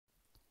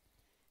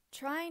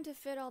trying to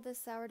fit all this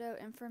sourdough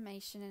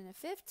information in a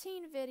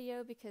 15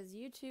 video because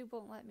YouTube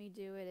won't let me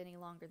do it any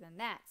longer than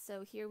that.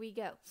 So here we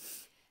go.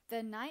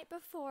 The night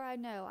before I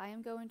know I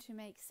am going to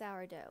make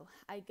sourdough,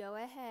 I go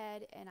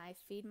ahead and I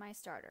feed my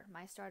starter.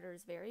 My starter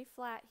is very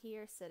flat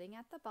here, sitting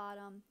at the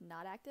bottom,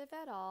 not active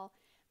at all.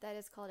 That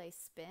is called a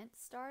spent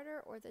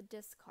starter or the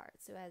discard.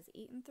 So it has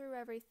eaten through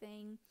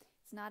everything.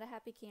 It's not a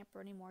happy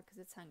camper anymore because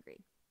it's hungry.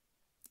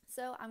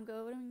 So I'm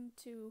going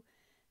to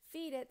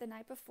feed it the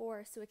night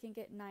before so it can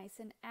get nice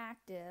and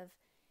active,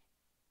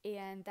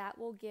 and that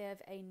will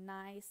give a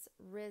nice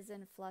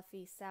risen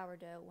fluffy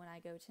sourdough when I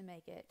go to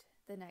make it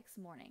the next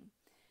morning.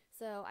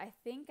 So I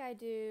think I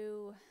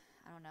do,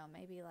 I don't know,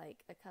 maybe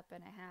like a cup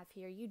and a half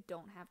here. You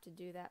don't have to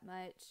do that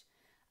much.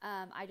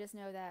 I just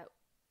know that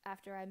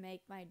after I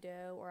make my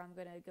dough, or I'm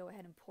going to go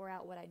ahead and pour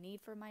out what I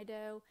need for my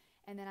dough,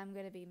 and then I'm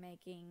going to be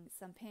making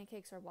some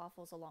pancakes or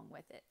waffles along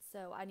with it.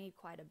 So I need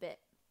quite a bit.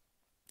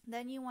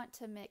 Then you want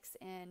to mix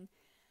in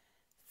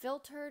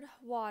filtered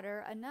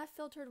water, enough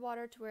filtered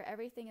water to where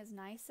everything is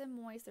nice and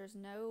moist. There's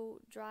no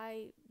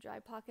dry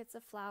pockets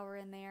of flour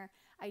in there.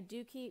 I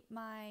do keep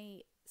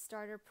my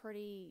starter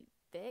pretty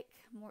thick,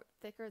 more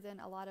thicker than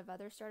a lot of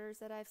other starters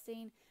that I've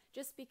seen,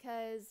 just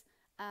because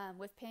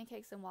with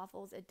pancakes and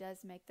waffles it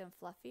does make them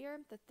fluffier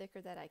the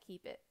thicker that I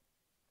keep it.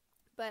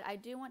 But I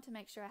do want to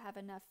make sure I have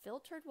enough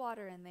filtered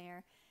water in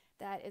there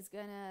that is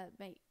gonna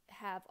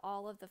have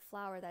all of the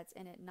flour that's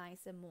in it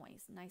nice and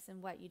moist, nice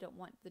and wet. You don't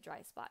want the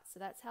dry spots. So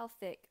that's how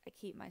thick I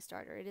keep my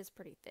starter. It is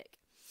pretty thick.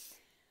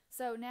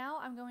 So now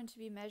I'm going to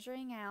be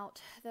measuring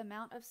out the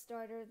amount of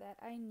starter that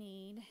I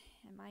need.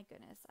 And my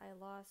goodness, I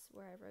lost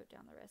where I wrote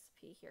down the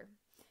recipe here.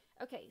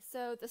 Okay,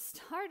 so the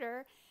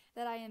starter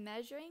that I am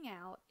measuring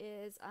out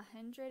is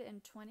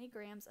 120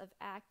 grams of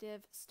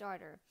active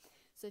starter.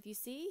 So if you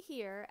see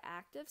here,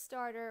 active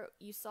starter,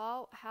 you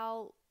saw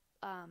how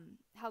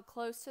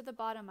close to the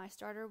bottom my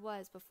starter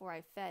was before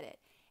I fed it.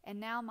 And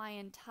now my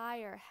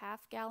entire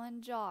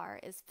half-gallon jar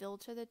is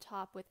filled to the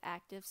top with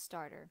active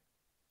starter.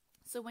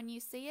 So when you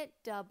see it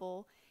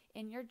double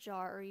in your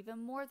jar, or even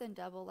more than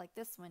double like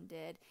this one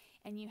did,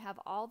 and you have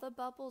all the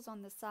bubbles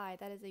on the side,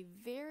 that is a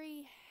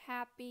very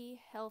happy,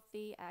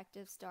 healthy,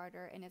 active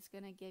starter, and it's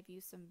going to give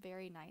you some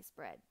very nice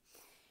bread.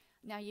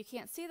 Now you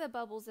can't see the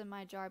bubbles in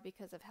my jar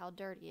because of how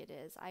dirty it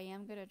is. I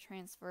am going to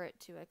transfer it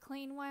to a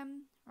clean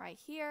one right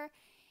here,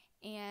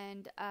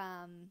 and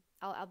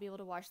I'll be able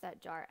to wash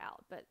that jar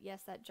out. But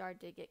yes, that jar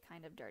did get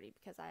kind of dirty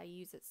because I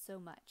use it so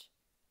much.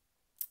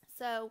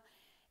 So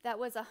that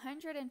was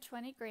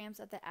 120 grams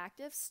of the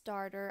active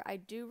starter. I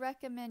do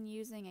recommend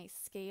using a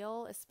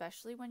scale,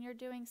 especially when you're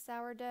doing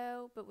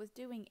sourdough, but with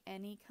doing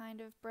any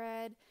kind of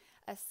bread,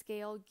 a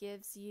scale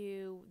gives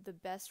you the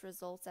best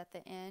results at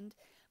the end.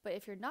 But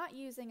if you're not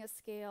using a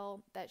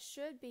scale, that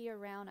should be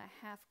around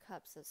a half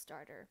cups of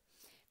starter.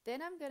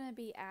 Then I'm going to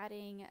be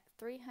adding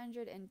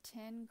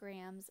 310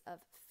 grams of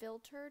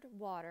filtered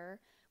water,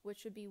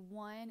 which would be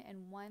 1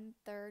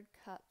 1/3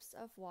 cups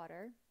of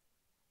water.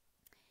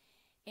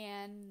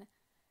 And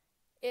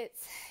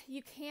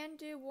you can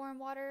do warm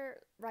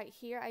water right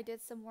here. I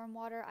did some warm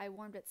water. I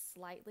warmed it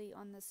slightly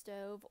on the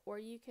stove, or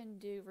you can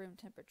do room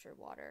temperature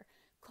water.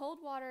 Cold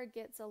water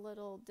gets a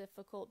little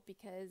difficult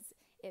because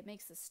it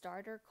makes the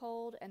starter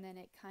cold, and then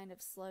it kind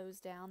of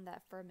slows down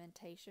that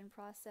fermentation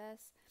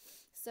process.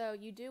 So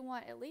you do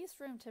want at least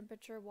room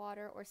temperature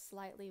water or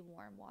slightly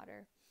warm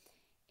water.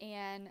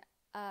 And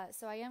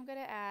so I am going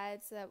to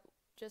add, so that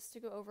just to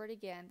go over it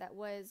again, that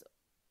was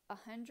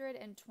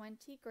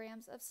 120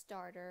 grams of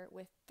starter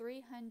with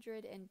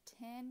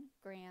 310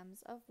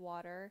 grams of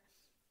water,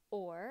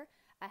 or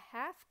a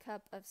half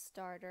cup of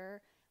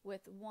starter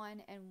with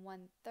 1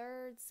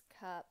 1/3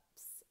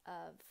 cups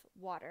of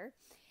water.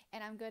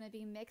 And I'm going to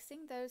be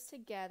mixing those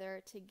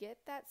together to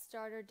get that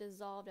starter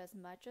dissolved as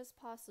much as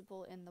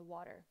possible in the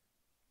water.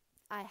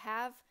 I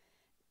have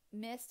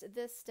missed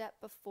this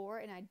step before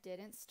and I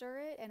didn't stir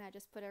it, and I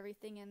just put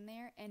everything in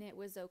there and it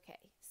was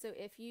okay. So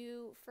if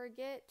you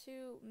forget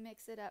to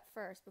mix it up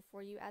first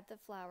before you add the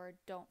flour,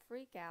 don't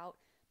freak out.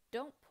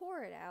 Don't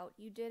pour it out.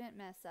 You didn't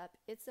mess up.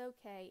 It's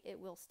okay. It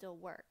will still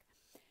work.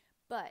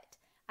 But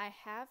I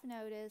have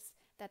noticed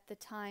that the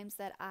times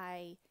that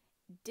I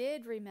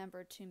did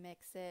remember to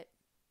mix it,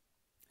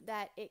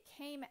 that it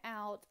came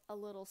out a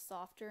little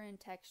softer in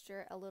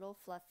texture, a little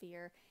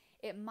fluffier.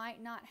 It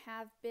might not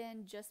have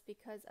been just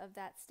because of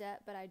that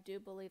step, but I do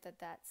believe that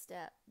that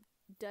step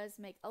does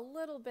make a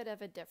little bit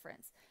of a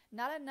difference.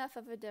 Not enough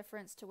of a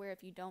difference to where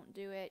if you don't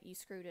do it, you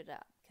screwed it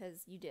up,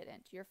 because you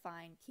didn't. You're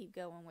fine. Keep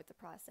going with the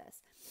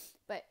process.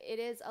 But it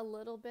is a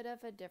little bit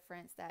of a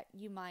difference that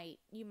you might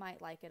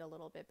like it a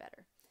little bit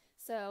better.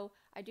 So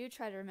I do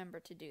try to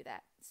remember to do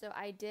that. So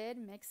I did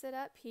mix it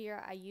up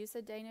here. I use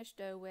a Danish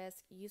dough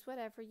whisk. Use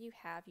whatever you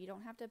have. You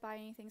don't have to buy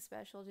anything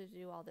special to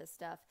do all this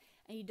stuff.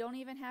 And you don't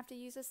even have to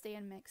use a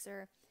stand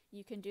mixer.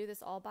 You can do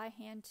this all by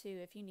hand too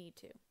if you need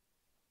to.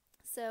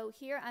 So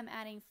here I'm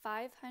adding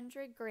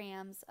 500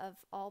 grams of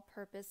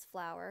all-purpose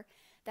flour.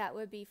 That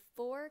would be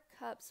 4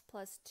 cups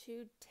plus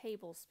 2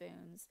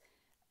 tablespoons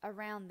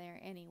around there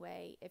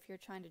anyway if you're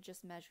trying to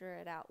just measure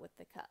it out with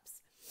the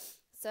cups.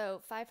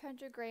 So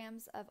 500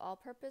 grams of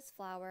all-purpose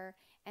flour,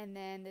 and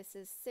then this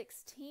is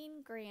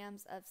 16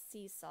 grams of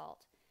sea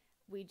salt.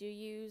 We do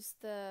use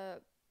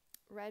the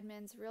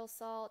Redmond's real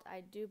salt.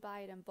 I do buy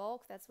it in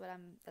bulk. That's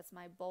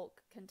my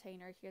bulk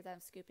container here that I'm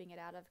scooping it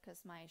out of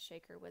because my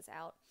shaker was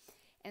out.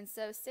 And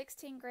so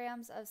 16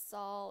 grams of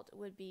salt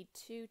would be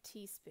 2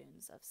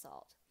 teaspoons of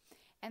salt.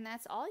 And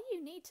that's all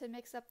you need to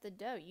mix up the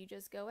dough. You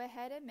just go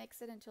ahead and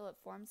mix it until it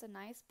forms a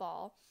nice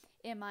ball.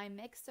 In my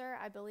mixer,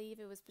 I believe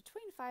it was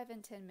between 5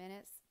 and 10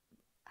 minutes,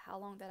 how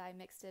long that I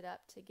mixed it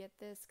up to get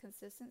this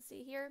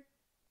consistency here.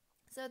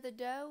 So the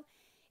dough,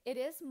 it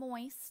is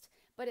moist,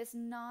 but it's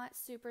not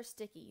super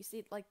sticky. You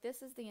see, like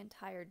this is the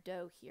entire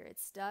dough here.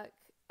 It's stuck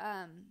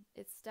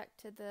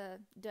to the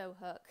dough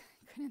hook.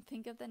 Couldn't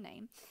think of the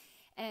name.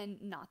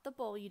 And not the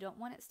bowl. You don't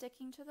want it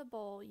sticking to the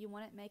bowl. You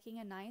want it making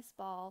a nice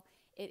ball.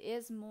 It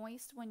is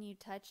moist when you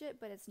touch it,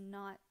 but it's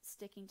not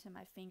sticking to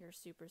my finger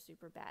super,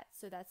 super bad.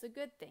 So that's a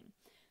good thing.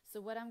 So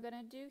what I'm going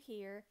to do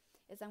here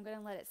is I'm going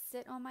to let it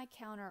sit on my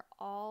counter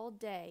all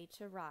day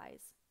to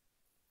rise.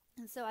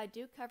 And so I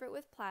do cover it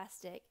with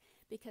plastic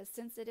because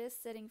since it is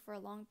sitting for a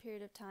long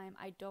period of time,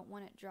 I don't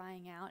want it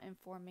drying out and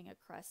forming a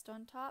crust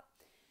on top.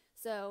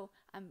 So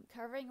I'm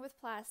covering it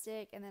with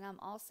plastic, and then I'm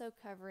also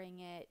covering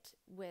it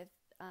with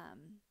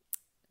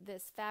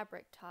this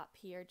fabric top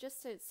here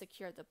just to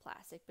secure the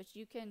plastic, but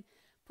you can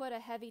put a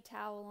heavy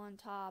towel on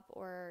top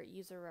or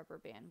use a rubber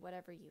band,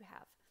 whatever you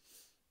have.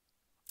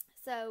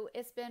 So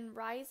it's been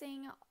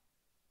rising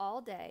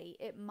all day.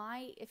 It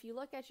might, if you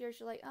look at yours,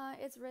 you're like,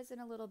 it's risen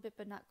a little bit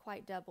but not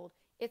quite doubled.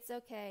 It's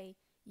okay,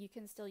 you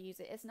can still use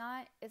it. It's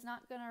not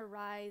gonna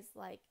rise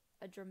like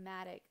a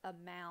dramatic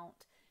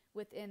amount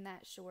within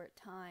that short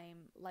time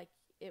like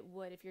it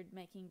would if you're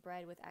making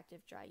bread with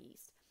active dry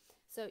yeast.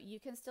 So you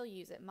can still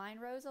use it. Mine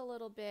rose a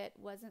little bit,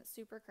 wasn't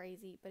super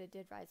crazy, but it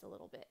did rise a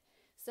little bit.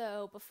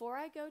 So before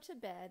I go to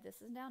bed,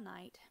 this is now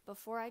night,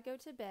 before I go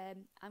to bed,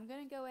 I'm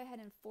going to go ahead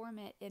and form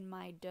it in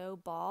my dough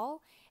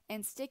ball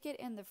and stick it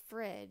in the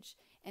fridge.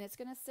 And it's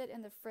going to sit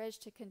in the fridge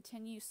to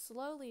continue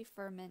slowly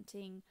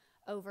fermenting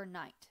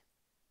overnight.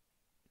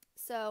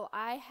 So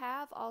I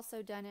have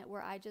also done it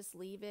where I just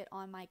leave it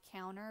on my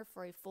counter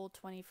for a full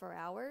 24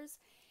 hours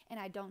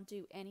and I don't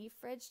do any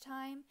fridge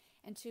time.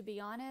 And to be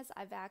honest,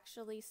 I've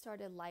actually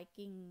started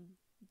liking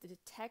the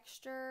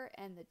texture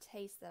and the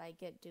taste that I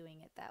get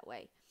doing it that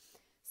way.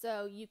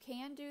 So you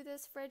can do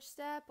this fridge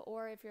step,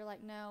 or if you're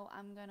like, no,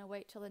 I'm going to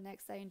wait till the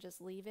next day and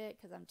just leave it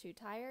because I'm too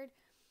tired,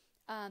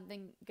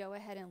 then go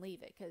ahead and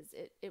leave it because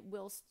it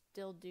will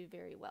still do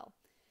very well.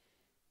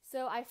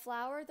 So I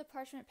floured the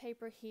parchment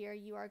paper here.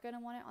 You are going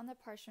to want it on the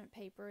parchment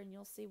paper, and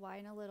you'll see why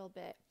in a little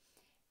bit.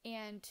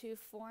 And to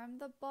form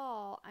the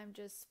ball, I'm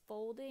just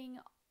folding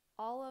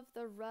all of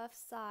the rough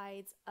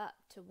sides up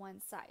to one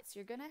side. So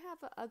you're going to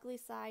have an ugly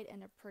side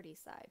and a pretty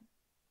side.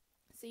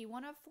 So you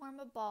want to form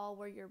a ball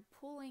where you're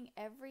pulling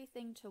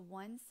everything to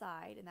one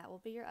side, and that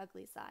will be your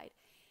ugly side.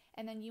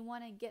 And then you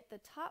want to get the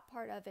top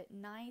part of it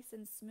nice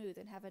and smooth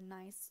and have a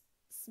nice,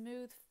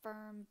 smooth,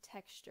 firm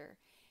texture.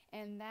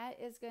 And that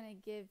is going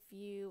to give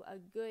you a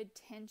good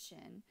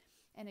tension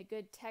and a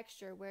good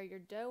texture where your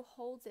dough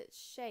holds its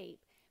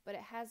shape, but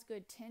it has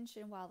good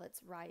tension while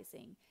it's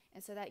rising.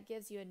 And so that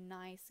gives you a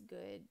nice,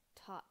 good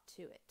top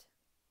to it.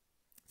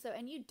 So,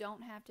 and you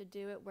don't have to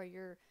do it where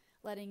you're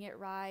letting it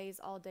rise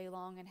all day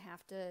long and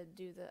have to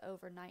do the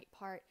overnight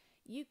part.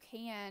 You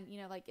can,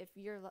 like if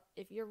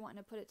you're wanting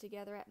to put it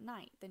together at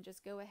night, then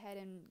just go ahead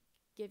and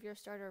give your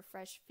starter a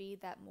fresh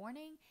feed that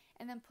morning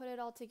and then put it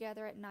all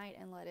together at night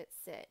and let it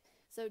sit.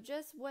 So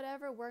just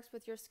whatever works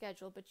with your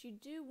schedule, but you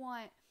do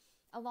want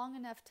a long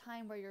enough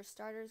time where your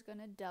starter is going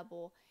to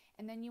double,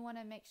 and then you want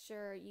to make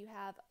sure you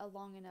have a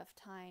long enough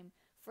time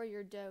for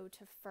your dough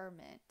to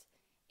ferment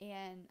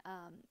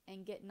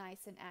and get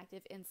nice and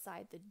active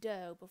inside the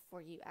dough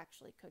before you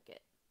actually cook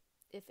it,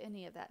 if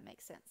any of that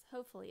makes sense.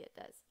 Hopefully it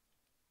does.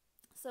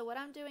 So what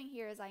I'm doing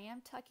here is I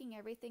am tucking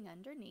everything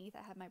underneath.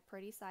 I have my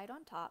pretty side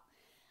on top.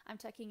 I'm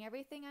tucking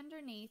everything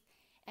underneath,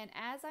 and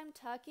as I'm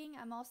tucking,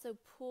 I'm also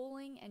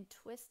pulling and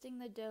twisting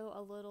the dough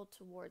a little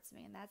towards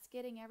me, and that's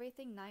getting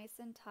everything nice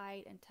and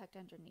tight and tucked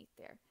underneath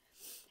there.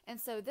 And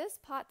so this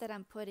pot that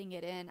I'm putting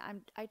it in,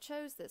 I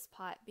chose this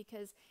pot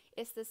because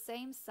it's the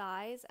same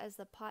size as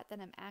the pot that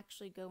I'm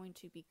actually going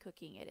to be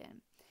cooking it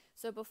in.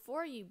 So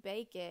before you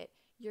bake it,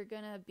 you're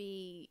going to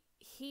be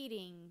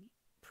preheating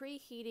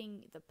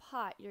the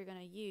pot you're going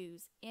to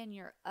use in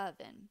your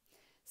oven.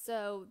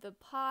 So the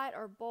pot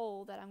or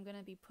bowl that I'm going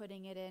to be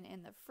putting it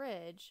in the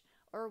fridge,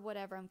 or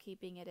whatever I'm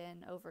keeping it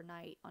in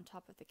overnight on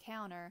top of the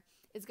counter,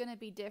 is going to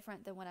be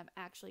different than when I'm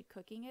actually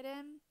cooking it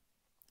in.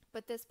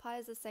 But this pot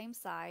is the same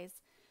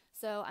size.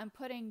 So I'm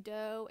putting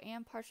dough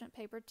and parchment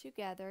paper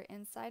together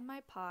inside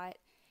my pot,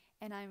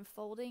 and I'm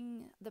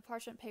folding the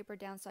parchment paper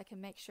down so I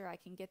can make sure I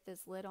can get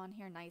this lid on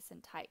here nice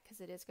and tight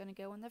because it is going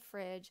to go in the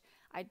fridge.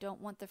 I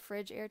don't want the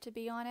fridge air to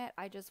be on it.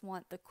 I just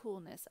want the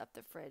coolness of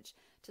the fridge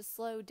to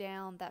slow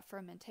down that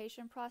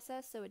fermentation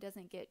process so it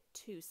doesn't get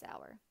too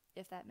sour,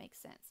 if that makes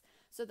sense.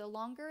 So the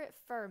longer it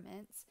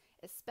ferments,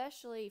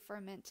 especially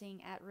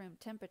fermenting at room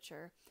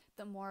temperature,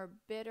 the more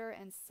bitter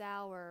and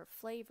sour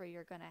flavor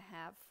you're going to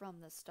have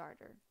from the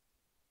starter.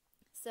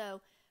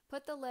 So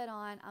put the lid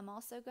on. I'm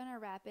also going to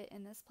wrap it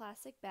in this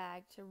plastic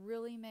bag to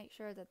really make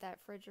sure that that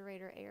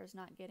refrigerator air is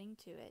not getting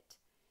to it.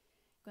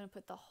 I'm going to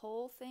put the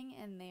whole thing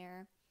in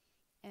there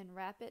and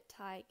wrap it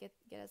tight, get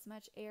as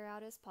much air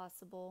out as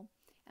possible.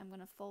 I'm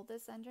going to fold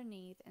this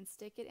underneath and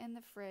stick it in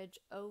the fridge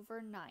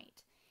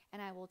overnight,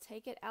 and I will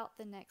take it out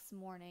the next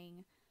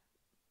morning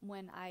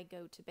when I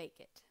go to bake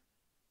it.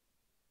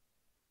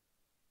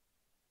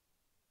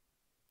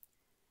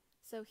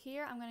 So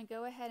here I'm going to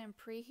go ahead and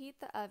preheat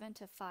the oven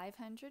to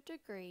 500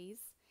 degrees,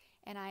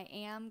 and I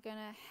am going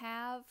to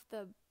have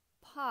the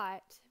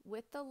pot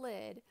with the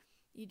lid.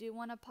 You do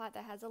want a pot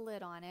that has a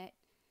lid on it.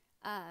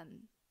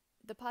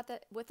 The pot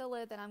that with the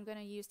lid that I'm going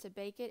to use to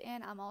bake it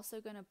in, I'm also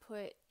going to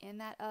put in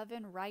that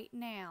oven right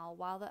now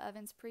while the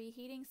oven's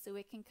preheating so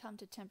it can come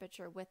to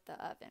temperature with the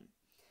oven.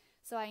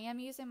 So I am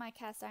using my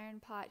cast iron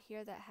pot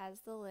here that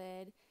has the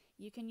lid.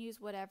 You can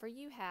use whatever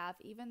you have,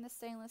 even the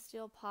stainless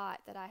steel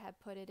pot that I had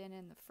put it in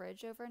the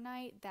fridge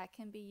overnight, that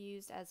can be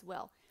used as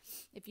well.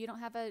 If you don't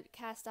have a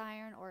cast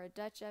iron or a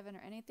Dutch oven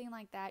or anything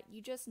like that,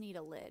 you just need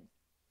a lid.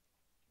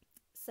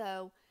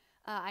 So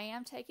I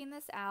am taking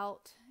this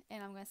out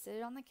and I'm going to sit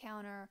it on the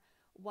counter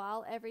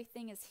while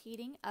everything is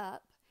heating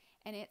up,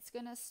 and it's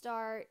going to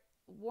start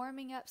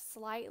warming up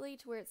slightly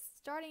to where it's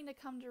starting to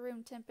come to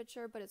room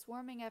temperature, but it's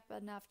warming up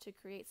enough to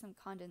create some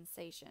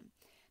condensation.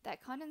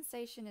 That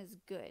condensation is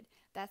good.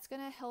 That's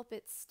going to help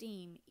it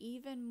steam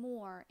even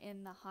more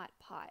in the hot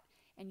pot,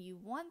 and you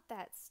want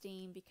that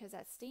steam because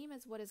that steam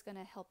is what is going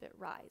to help it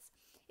rise.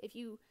 If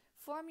you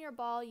form your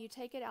ball, you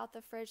take it out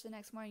the fridge the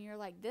next morning, you're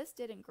like, this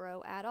didn't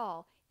grow at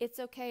all. It's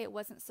okay, it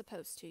wasn't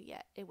supposed to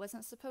yet. It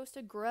wasn't supposed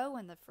to grow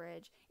in the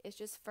fridge. It's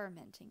just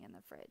fermenting in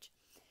the fridge.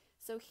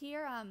 So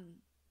here,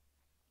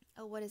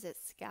 what is it?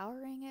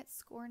 Scouring it,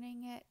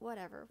 scorning it,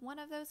 whatever. One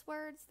of those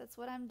words, that's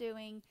what I'm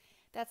doing.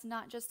 That's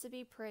not just to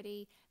be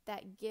pretty.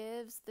 That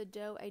gives the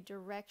dough a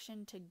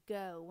direction to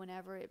go.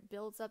 Whenever it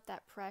builds up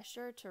that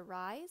pressure to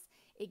rise,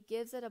 it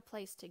gives it a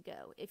place to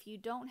go. If you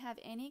don't have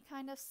any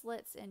kind of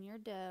slits in your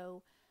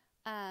dough,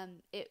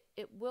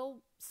 it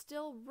will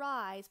still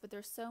rise, but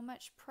there's so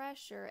much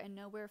pressure and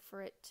no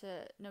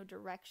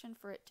direction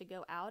for it to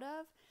go out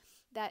of,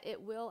 that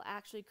it will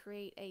actually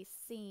create a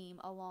seam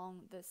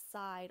along the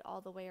side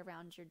all the way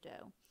around your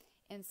dough.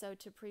 And so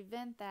to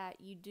prevent that,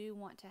 you do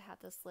want to have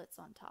the slits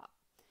on top.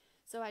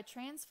 So I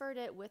transferred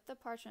it with the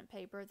parchment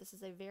paper. This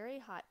is a very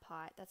hot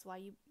pot. That's why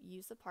you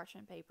use the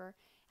parchment paper.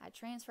 I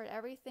transferred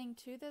everything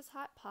to this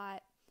hot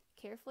pot,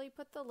 carefully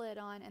put the lid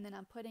on, and then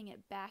I'm putting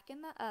it back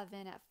in the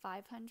oven at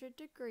 500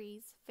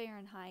 degrees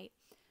Fahrenheit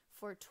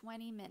for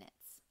 20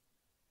 minutes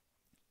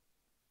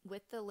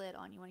with the lid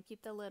on. You want to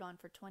keep the lid on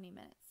for 20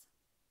 minutes.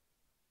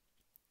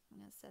 I'm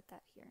going to set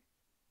that here.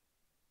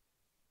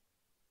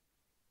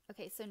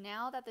 Okay, so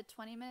now that the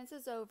 20 minutes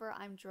is over,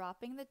 I'm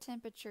dropping the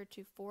temperature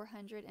to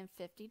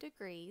 450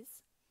 degrees,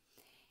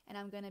 and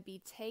I'm going to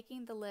be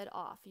taking the lid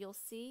off. You'll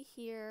see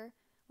here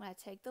when I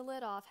take the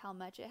lid off how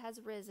much it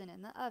has risen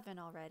in the oven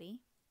already.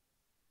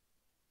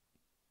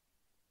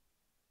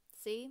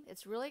 See,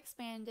 it's really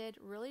expanded,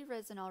 really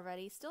risen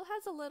already. Still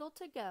has a little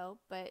to go,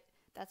 but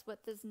that's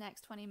what this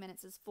next 20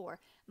 minutes is for.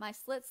 My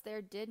slits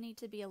there did need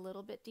to be a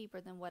little bit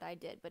deeper than what I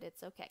did, but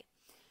it's okay.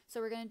 So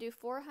we're going to do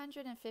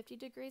 450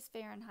 degrees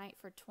Fahrenheit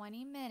for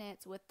 20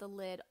 minutes with the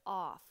lid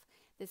off.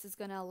 This is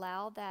going to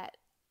allow that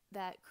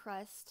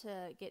crust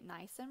to get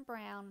nice and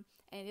brown,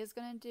 and it is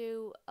going to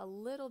do a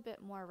little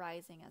bit more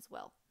rising as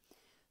well.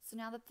 So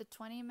now that the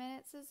 20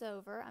 minutes is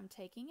over, I'm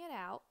taking it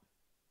out,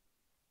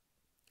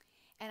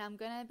 and I'm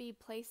going to be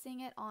placing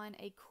it on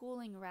a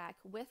cooling rack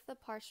with the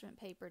parchment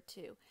paper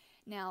too.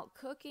 Now,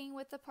 cooking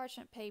with the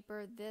parchment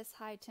paper this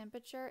high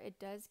temperature, it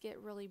does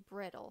get really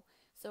brittle.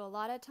 So a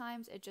lot of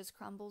times it just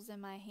crumbles in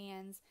my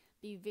hands.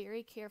 Be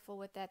very careful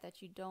with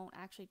that you don't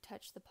actually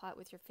touch the pot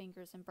with your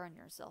fingers and burn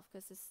yourself,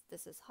 because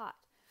this is hot.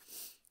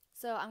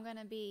 So I'm going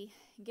to be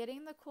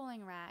getting the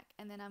cooling rack,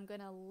 and then I'm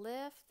going to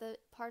lift the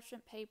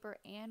parchment paper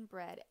and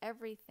bread,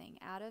 everything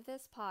out of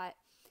this pot,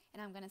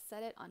 and I'm going to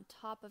set it on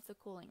top of the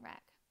cooling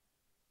rack.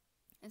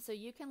 And so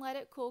you can let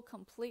it cool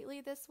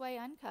completely this way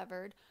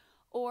uncovered,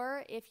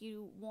 or if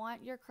you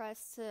want your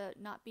crust to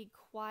not be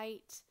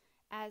quite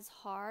as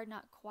hard,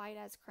 not quite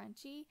as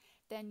crunchy,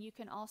 then you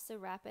can also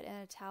wrap it in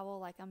a towel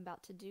like I'm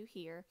about to do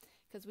here,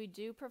 because we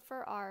do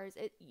prefer ours.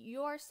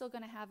 You are still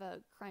going to have a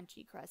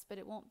crunchy crust, but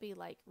it won't be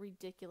like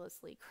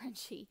ridiculously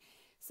crunchy.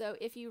 So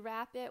if you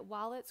wrap it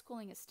while it's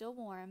cooling, it's still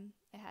warm,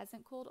 it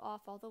hasn't cooled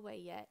off all the way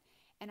yet,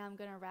 and I'm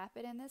going to wrap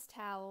it in this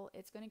towel.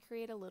 It's going to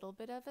create a little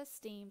bit of a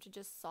steam to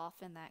just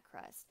soften that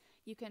crust.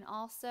 You can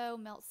also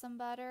melt some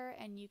butter,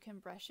 and you can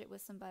brush it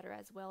with some butter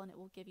as well, and it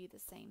will give you the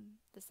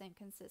same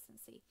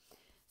consistency.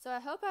 So I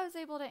hope I was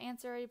able to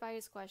answer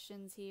everybody's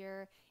questions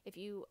here. If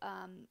you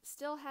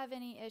still have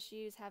any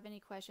issues, have any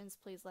questions,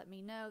 please let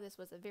me know. This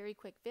was a very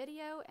quick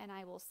video, and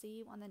I will see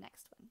you on the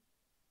next one.